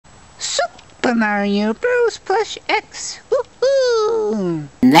Super Mario Plush X. Woohoo!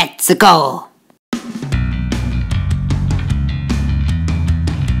 Let's go!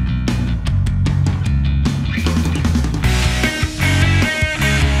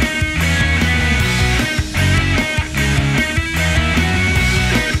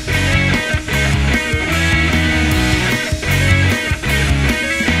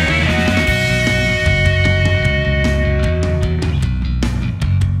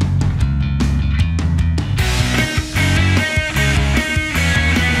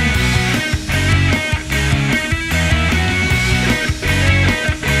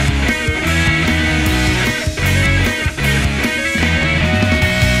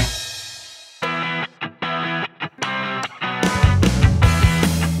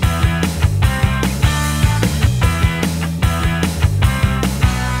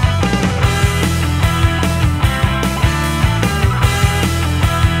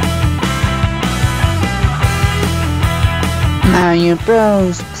 Mario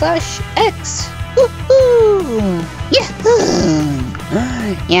Bros. Plush X. Woohoo! Yahoo!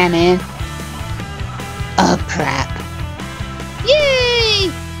 Yeah, man. Oh, crap.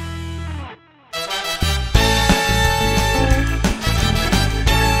 Yay!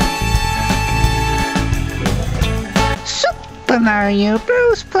 Super Mario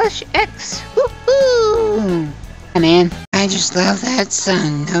Bros. Plush X. Woohoo! Yeah, man. I just love that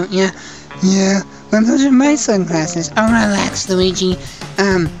sun, don't ya? Yeah. Well, those are my sunglasses. Oh, relax, Luigi.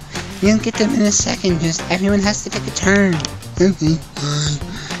 You'll get them in a second, just everyone has to take a turn. Okay, fine.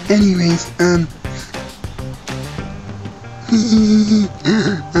 Anyways, well,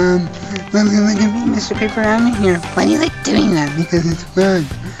 look at me, Mr. Paper, I'm here. Why do you like doing that? Because it's fun.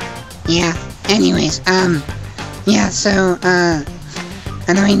 Yeah, anyways, yeah, so,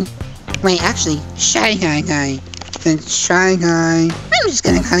 annoying, wait, actually, Shyguyguy. The Shyguyguy. I'm just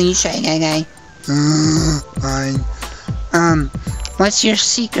gonna call you Shyguyguy. Fine. What's your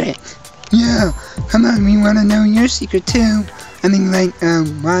secret? Yeah, come on, we wanna know your secret too. I mean, like,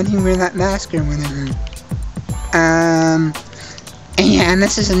 why do you wear that mask or whatever? Yeah, and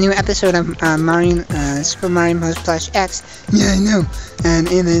this is a new episode of, Super Mario Plush X. Yeah, I know, and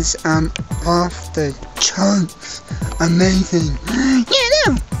it is, off the charts. Amazing. Yeah, I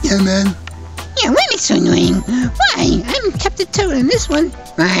know. Yeah, man. Yeah, why am I so annoying? Why? I'm Captain Toad in this one.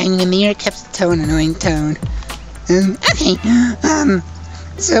 I'm the mirror Captain Toad, annoying Toad. Okay,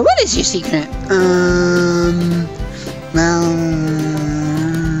 so what is your secret? Well,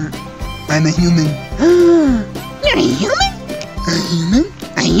 I'm a human. You're a human? A human?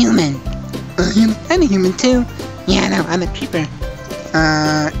 A human. A human? I'm a human too. Yeah, no, I'm a creeper.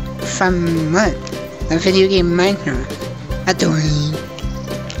 From what? A video game Minecraft. Adoring.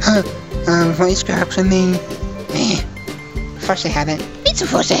 Huh. Voice crack from me. Force a habit. It's a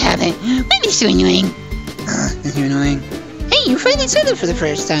force a habit. Why are you so annoying? You're annoying. Hey, you finally said it for the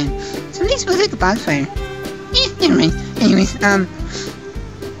first time. Somebody smells like a bonfire. Never mind. Anyways,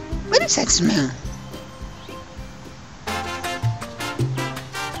 what is that smell?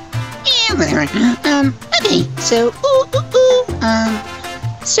 Yeah, whatever. Okay, so,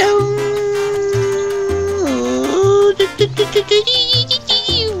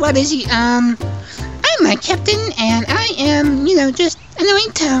 what is he? I'm a captain, and I am, you know, just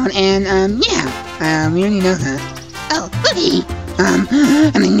annoying Toad, and, yeah, we already know that. Oh, okay. I'm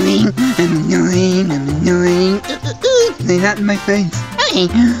annoying. They're not in my face. Okay.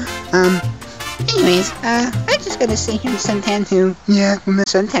 Anyways, I just gotta say here in Suntan too. Yeah, from the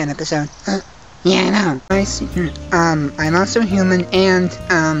Suntan episode. Yeah, I know. My secret. I'm also human, and,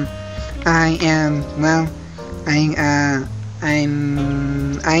 I am, well, I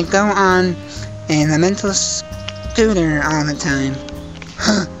go on an elemental scooter all the time.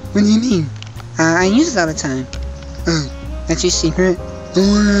 Huh, what do you mean? I use it all the time. Oh, that's your secret?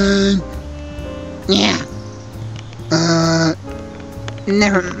 Yeah.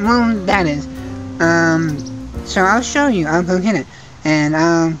 Never, well, that is. So I'll show you, I'll go get it. And,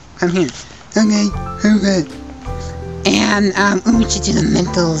 come here. Okay, perfect. And, we should do the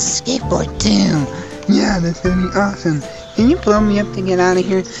mental skateboard too. Yeah, that's gonna be awesome. Can you blow me up to get out of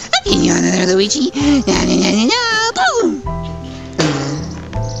here? Okay, you're out of there, Luigi. Boom!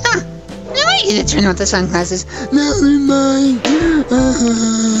 Now I get to turn off the sunglasses. Never mind.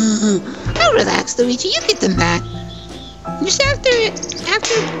 Oh, relax, Luigi. You get them back. Just after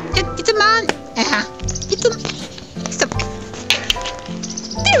get them on. Get them.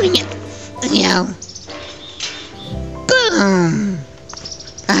 There we go. Yeah. Boom.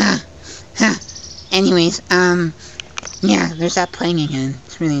 Anyways, yeah, there's that playing again.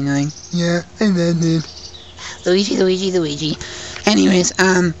 It's really annoying. Yeah, I know, dude. Luigi. Anyways,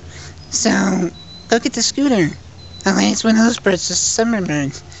 So, go get the scooter. Okay, it's one of those birds, the summer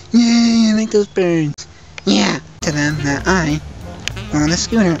birds. Yay, I like those birds. Yeah, to them that I own the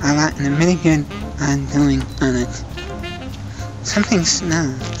scooter a lot and I'm really good on going on it. Something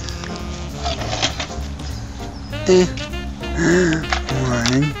smells. 1,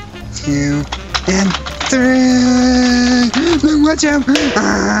 2, and 3! No, watch out!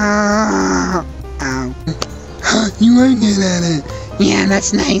 Ah! Ow. You are good at it. Yeah,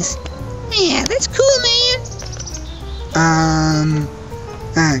 that's nice. Yeah, that's cool, man.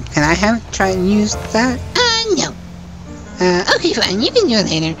 Can I try and use that? No. Okay, fine, you can do it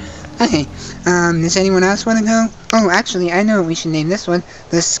later. Okay, does anyone else want to go? Oh, actually, I know what we should name this one.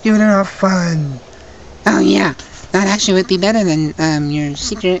 The Scooter of Fun. Oh, yeah. That actually would be better than, your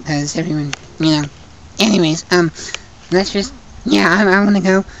secret, because everyone, you know. Anyways, let's just, yeah, I want to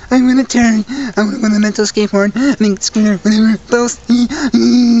go. I want to turn. I want to go on the mental skateboard. I mean, scooter, whatever, both. He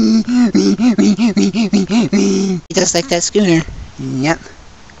does like that scooter. Yep.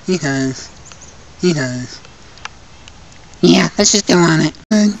 He does. He does. Yeah, let's just go on it.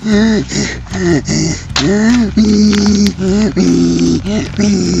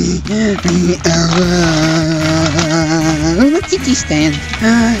 Look, Tiki stand.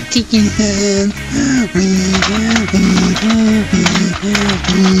 Tiki stand.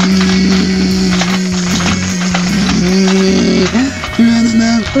 Running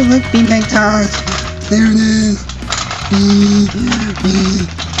out. Oh, look, beanbag toss. There it is.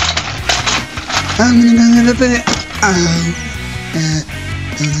 I'm gonna go a little bit. Oh,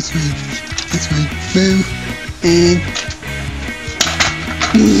 this way, move, and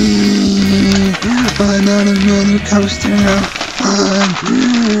I'm on a roller coaster of fun.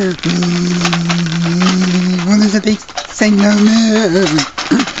 What is the big thing down there?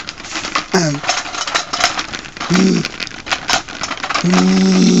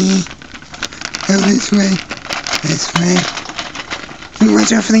 Go this way,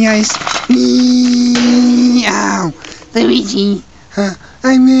 watch out for the ice. Ow! Luigi!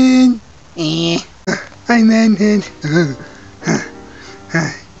 I'm in! I landed!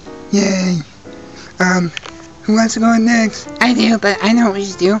 Yay! Who wants to go in next? I do, but I know what we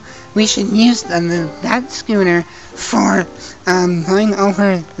should do. We should use that scooter for, going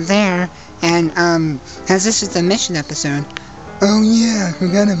over there, and, cause this is the mission episode. Oh yeah, I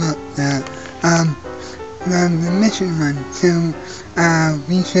forgot about that. The mission one. So,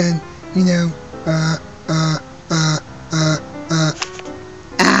 we should, you know,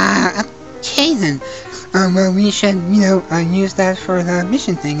 okay then. Well, we should, you know, use that for the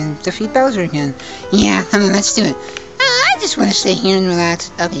mission thing and defeat Bowser again. Yeah, come on, let's do it. I just want to stay here and relax.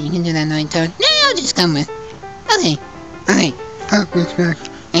 Okay, you can do that, annoying toad. No, I'll just come with. Okay. Oh, what's back?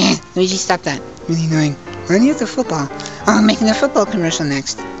 Luigi, stop that. Really annoying. Why do you have the football? Oh, I'm making a football commercial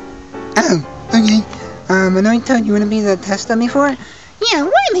next. Oh, okay. Annoying toad, you want to be the test dummy for it? Yeah,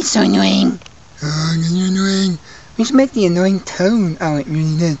 why am I so annoying? Oh, you're annoying. We should make the annoying toad. Oh, it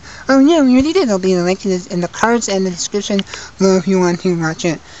really did. Oh, yeah, we really did. It'll be linked in the cards and the description below if you want to watch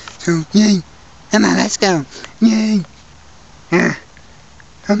it. So, yay. Come on, let's go. Yay.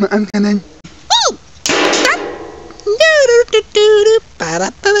 I'm coming. Oh!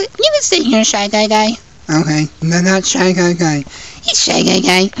 You can stay here, Shyguyguy. Okay, no, not Shyguyguy. He's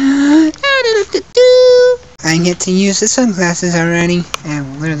Shyguyguy. I get to use the sunglasses already.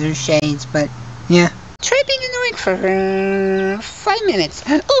 And they're shades, but yeah. Try being annoying for 5 minutes.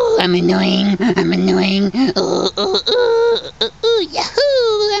 Ooh, I'm annoying. Ooh,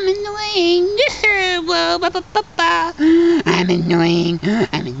 yahoo! I'm annoying. Whoa, ba ba ba ba. I'm annoying.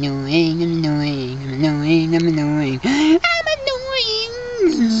 I'm annoying.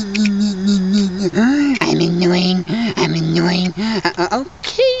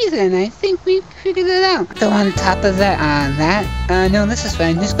 Okay then, I think we figured it out. Go on top of that. No, this is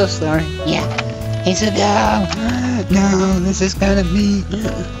fine. Just go slower. Yeah. Hey, so go! No, this is gonna be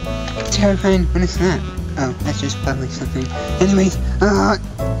terrifying. What is that? Oh, that's just probably something. Anyways,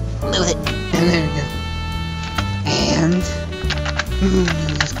 move it. And there we go. And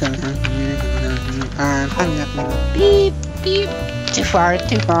let's go down here. Probably not gonna go beep. Too far.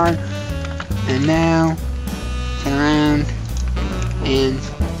 And now turn around and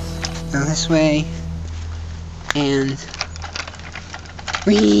go this way. And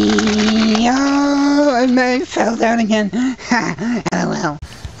I fell down again. LOL.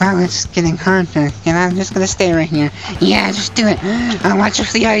 Wow, it's getting harder. And I'm just gonna stay right here. Yeah, just do it. Watch out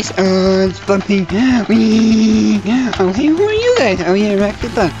for the ice. Oh, it's bumpy. Oh, hey, who are you guys? Oh, yeah,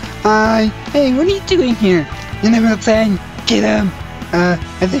 Rakita. Hi. Hey, what are you doing here? You're never playing. Get him. I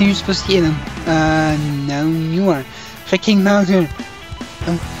thought you were supposed to get him. No, you are. For King Bowser.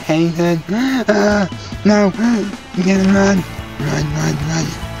 Okay then. No! You gotta run! Run!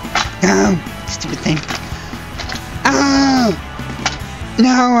 No! Stupid thing. Oh!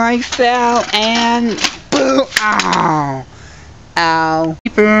 No, I fell and boo! Ow! Ow.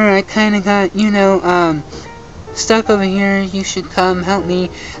 I kinda got, stuck over here. You should come help me.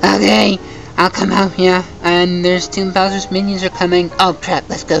 Okay, I'll come help ya. And there's 2 Bowser's minions are coming. Oh crap,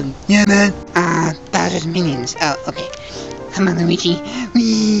 let's go. Yeah, man. Bowser's minions. Oh, okay. Come on, Luigi.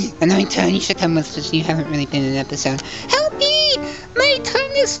 Whee! I know you should come with us. You haven't really been in an episode. Help me! My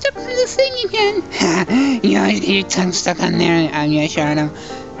tongue is stuck on the thing again. Ha! You always get your tongue stuck on there. Yeah, sure, I know.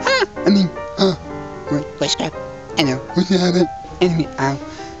 Wait, crap. I know. What's happening? Anyway,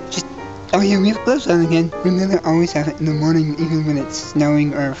 oh yeah, we have gloves on again. Remember, always have it in the morning, even when it's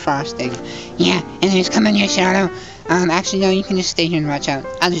snowing or frosting. Yeah, anyways, come on here, Shadow. Actually, no, you can just stay here and watch out.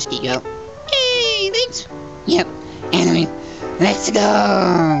 I'll just get you out. Hey, thanks. Yep. Anyway, let's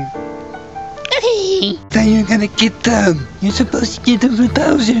go. Okay. Thought you were gonna get them. You're supposed to get them for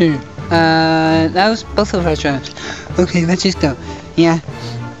Bowser. That was both of our traps. Okay, let's just go. Yeah.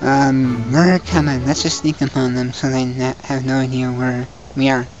 We're coming. Let's just sneak up on them so they have no idea where we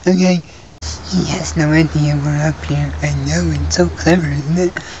are. Okay. He has no idea we're up here. I know, it's so clever, isn't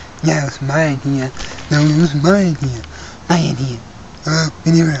it? Yeah, it was my idea. No, it was my idea. My idea.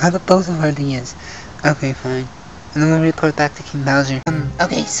 Anyway, how about both of our ideas? Okay, fine. And then we'll report back to King Bowser.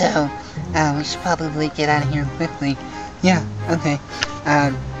 Okay, so, we should probably get out of here quickly. Yeah, okay.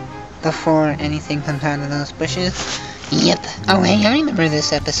 Before anything comes out of those bushes. Yep. Oh, hey, I remember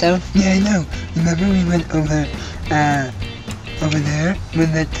this episode. Yeah, I know. Remember we went over there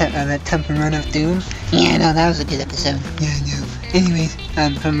with the Temple Run of Doom? Yeah, I know, that was a good episode. Yeah, I know. Anyways,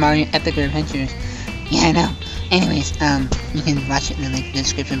 from Mario Epic Adventures. Yeah, I know. Anyways, you can watch it in the link in the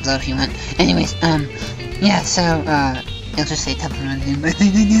description below if you want. Anyways, yeah, so, it'll just say Temple Run of Doom. I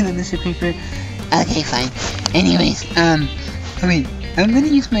think I did on this paper. Okay, fine. Anyways, wait, I'm gonna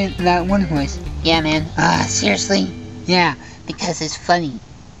use that one voice. Yeah, man. Seriously? Yeah, because it's funny.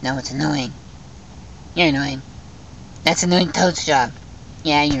 No, it's annoying. You're annoying. That's annoying Toad's job.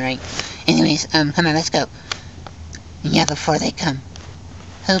 Yeah, you're right. Anyways, come on, let's go. Yeah, before they come.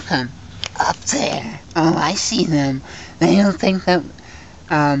 Who come? Up there. Oh, I see them. They don't think that,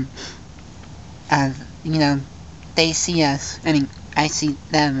 they see us. I mean, I see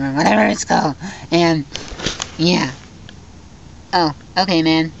them, or whatever it's called. And, yeah. Oh, okay,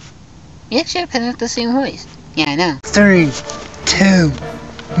 man. You actually have kind of the same voice. Yeah, I know. 3, 2,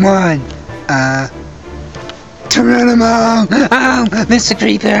 1, Geronimo! Oh, Mr.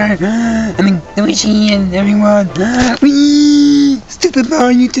 Creeper! I mean, Luigi and everyone! Whee! Stupid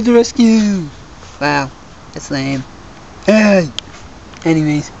Mario to the rescue! Wow, that's lame. Hey!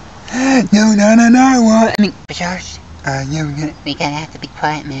 Anyways. No, what? I mean, George? Yeah, we gotta have to be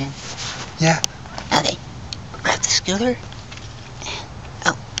quiet, man. Yeah. Okay. Grab the scooter. And,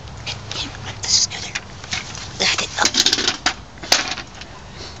 grab the scooter. Grab it. Oh.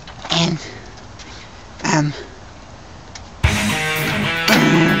 And,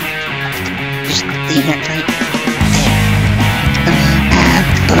 just leave it right there.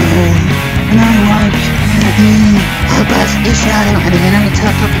 Boom. And I watch. Help us, your shadow. I mean, I'm gonna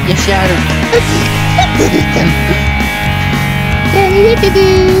teleport with your shadow.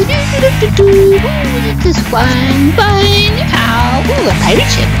 This is fine. Ow. Ooh, a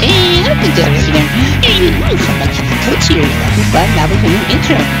pirate ship. And I can do everything. Ooh, from the Toad series. That'd be fun. That was a new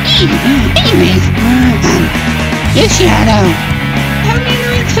intro. Anyways, your shadow. How do you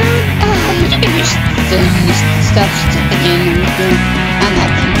know it's Toad? You get your stuff stuck in. I'm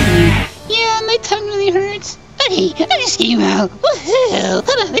not thinking you. Yeah, my tongue really hurts. Okay, I'll just get you out. Woohoo!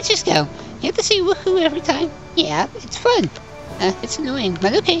 Come on, let's just go. You have to say woohoo every time. Yeah, it's fun. It's annoying,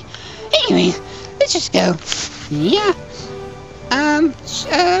 but okay. Anyways, let's just go. Yeah.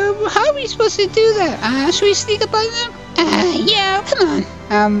 How are we supposed to do that? Should we sneak up on them? Yeah, come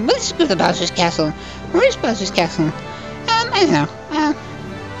on. Let's go to Bowser's Castle. Where's Bowser's Castle? I don't know.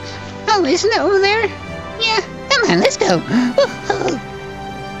 Oh, isn't it over there? Yeah, come on, let's go. Woohoo!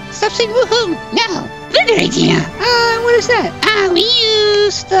 Stop saying woohoo! Now! Better idea! What is that? We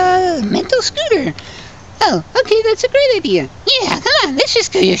use the mental scooter. Oh, okay, that's a great idea. Yeah, come on, let's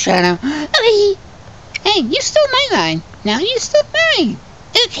just go your shadow. Okay. Hey, you stole my line. Now you stole mine.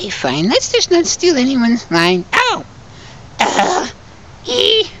 Okay, fine, let's just not steal anyone's line. Ow!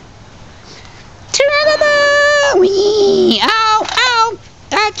 Geronimo! Wee! Ow!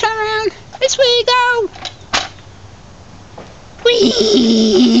 Turn around! This way, go!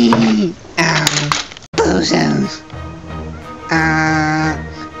 Whee! Ow. Bozos.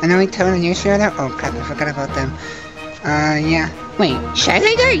 I know we turned on your shadow. Oh crap, I forgot about them. Yeah. Wait,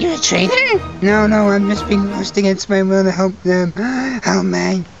 Shyguyguy, you're a traitor? No, I'm just being forced against my will to help them. Oh,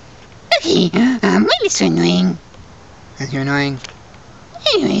 man. Okay, wait, Mr. Annoying. Because you're annoying.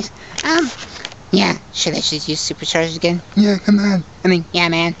 Anyways, yeah, should I just use supercharged again? Yeah, come on. Yeah,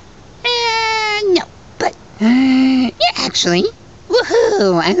 man. No, but, yeah, actually.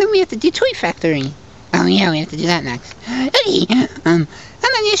 Woohoo! I think we have to do Toy Factory. Oh, yeah, we have to do that next. Okay, I'm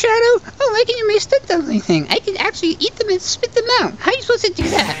on your shadow. Oh, I can use my stunt doubling thing. I can actually eat them and spit them out. How are you supposed to do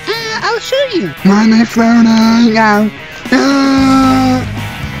that? I'll show you. My floating out.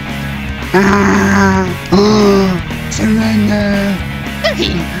 Surrender.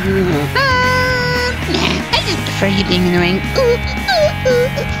 Okay. I just prefer you being annoying.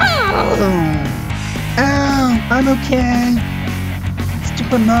 Oh, I'm okay.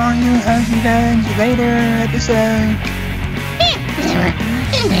 Super Mario has revenge later episode. Whatever.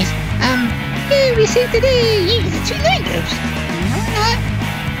 Anyways, here we see today you get 2 9 groups. No, we're not.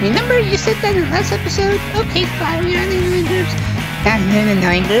 Remember you said that in the last episode? Okay, fine, we're on the 9 groups. We're in the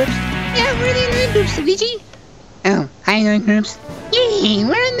 9 groups? Yeah, we're in the 9 groups, Luigi. Oh, hi 9 groups. Yay,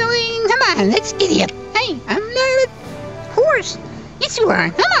 we're annoying. Come on, let's giddy up. Hey, I'm not a horse. Yes, you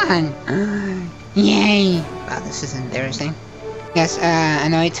are. Come on. Yay. Wow, this is embarrassing. Yes,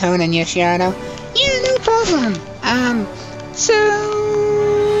 annoyed Toad and Yoshiado. Yeah, no problem. So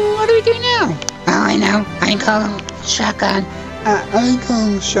what do we do now? Oh, I know. I call him Shotgun. I call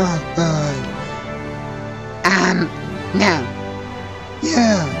him Shotgun. No.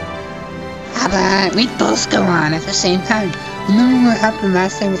 Yeah. How about we both go on at the same time? Remember what happened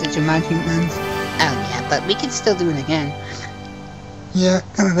last time with the Jumanji ones? Oh, yeah, but we can still do it again. Yeah,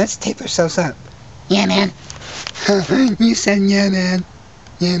 come on, let's tape ourselves up. Yeah, man. You said yeah, man.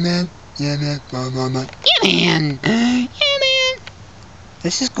 Yeah, man. Yeah, man. Blah, blah, blah. Yeah, man. Yeah, man.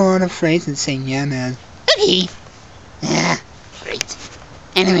 Let's just go on a phrase and say yeah, man. Okay. Yeah, great.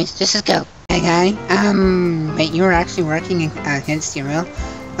 Anyways, just go. Hey, guy. Wait, you were actually working against your will?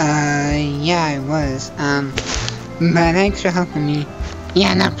 Yeah, I was. But thanks for helping me.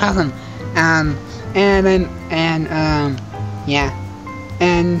 Yeah, no problem.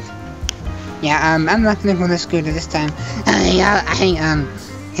 Yeah, I'm not gonna go to scooter this time.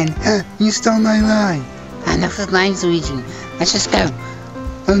 You stole my line. Enough of lines, Luigi. Let's just go.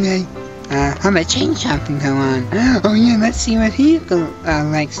 Okay. How about chain chopping go on? Oh yeah, let's see what he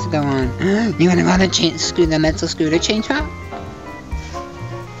likes to go on. You wanna go on the mental scooter chain chop?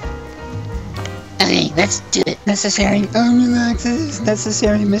 Okay, let's do it. Necessary. Oh, relax. This is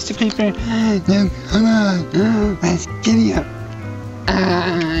necessary, Mr. Creeper. No, come on. Let's giddy up.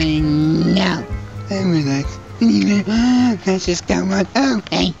 No. Relax. Let's just go on. Oh,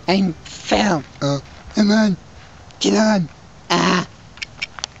 hey, I fell. Oh, come on. Get on. How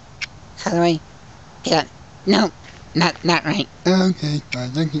do I get on? No, not right. Okay,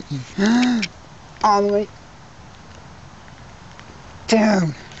 fine. Look at you. All the way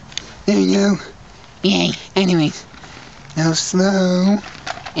down. There you go. Yay. Anyways, now slow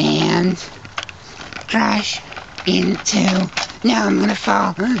and crash into. Now I'm gonna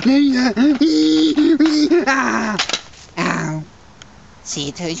fall. Ow. See,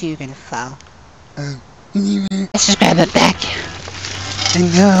 I told you you're gonna fall. Let's just grab it back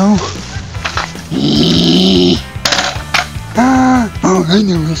and go. Oh, I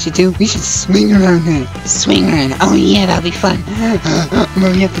know what we should do. We should swing around it. Swing around. Oh yeah, that'll be fun.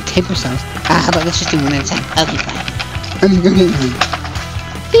 Well, we have to tape ourselves. How about let's just do one at a time. Okay, fine. Let me go get one.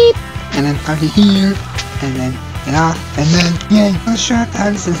 Beep. And then party here. And then get off. And then, yay. Oh,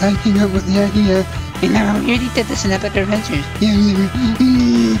 Shotgun since I came up with the idea. Remember, we already did this in Epic Adventures. Yeah,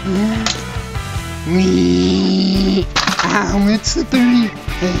 Wee. Ow, it's slippery.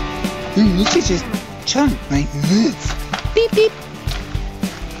 Hey, you should just jump like this. Beep, beep.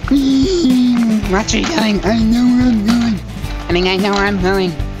 Wee. Watch where you're going. I know where I'm going. I know where I'm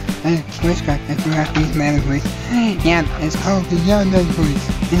going. Voice crack. I forgot to use my other voice. Yeah, it's called the Young Man voice.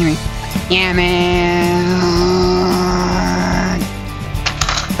 Anyway. Yeah, man.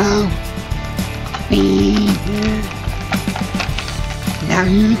 Oh. Wee. Now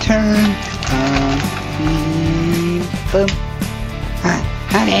your turn. Boom.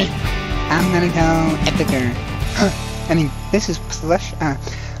 Okay. I'm gonna go epicer. This is Plush,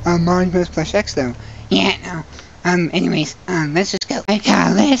 Mario Plush X though. Yeah, no. Anyways, let's just go. I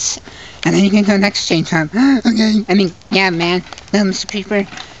got this. And then you can go next chain chomp. Okay. Yeah, man. No, Mr. Creeper.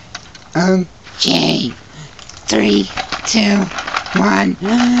 Okay. 3, 2, 1.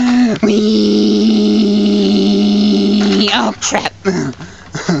 Wee. Oh, crap.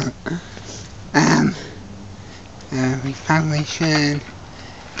 We probably should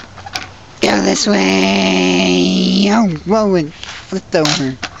go. go this way. Oh, whoa, it flipped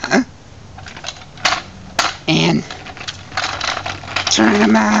over. Huh? And turn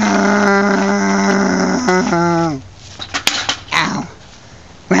them out. Ow.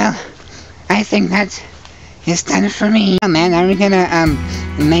 Well, I think that is done for me. Oh man, are we gonna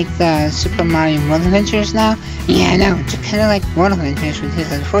make the Super Mario World Adventures now? Yeah, I know, it's kinda like World Adventures from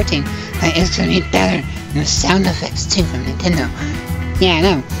 2014, but it's gonna be better. No sound effects too from Nintendo. Yeah, I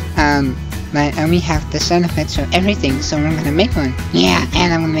know. But we have the sound effects for everything, so we're gonna make one. Yeah,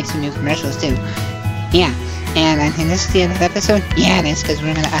 and I'm gonna make some new commercials too. Yeah, and I think this is the end of the episode. Yeah, it is, because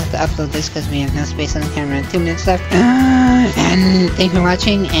we're gonna have to upload this because we have no space on the camera and 2 minutes left. And thank you for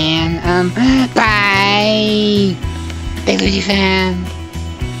watching, and bye! Bigluigifan!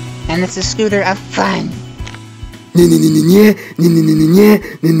 And it's a scooter of fun.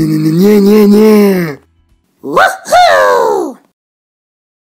 Woohoo!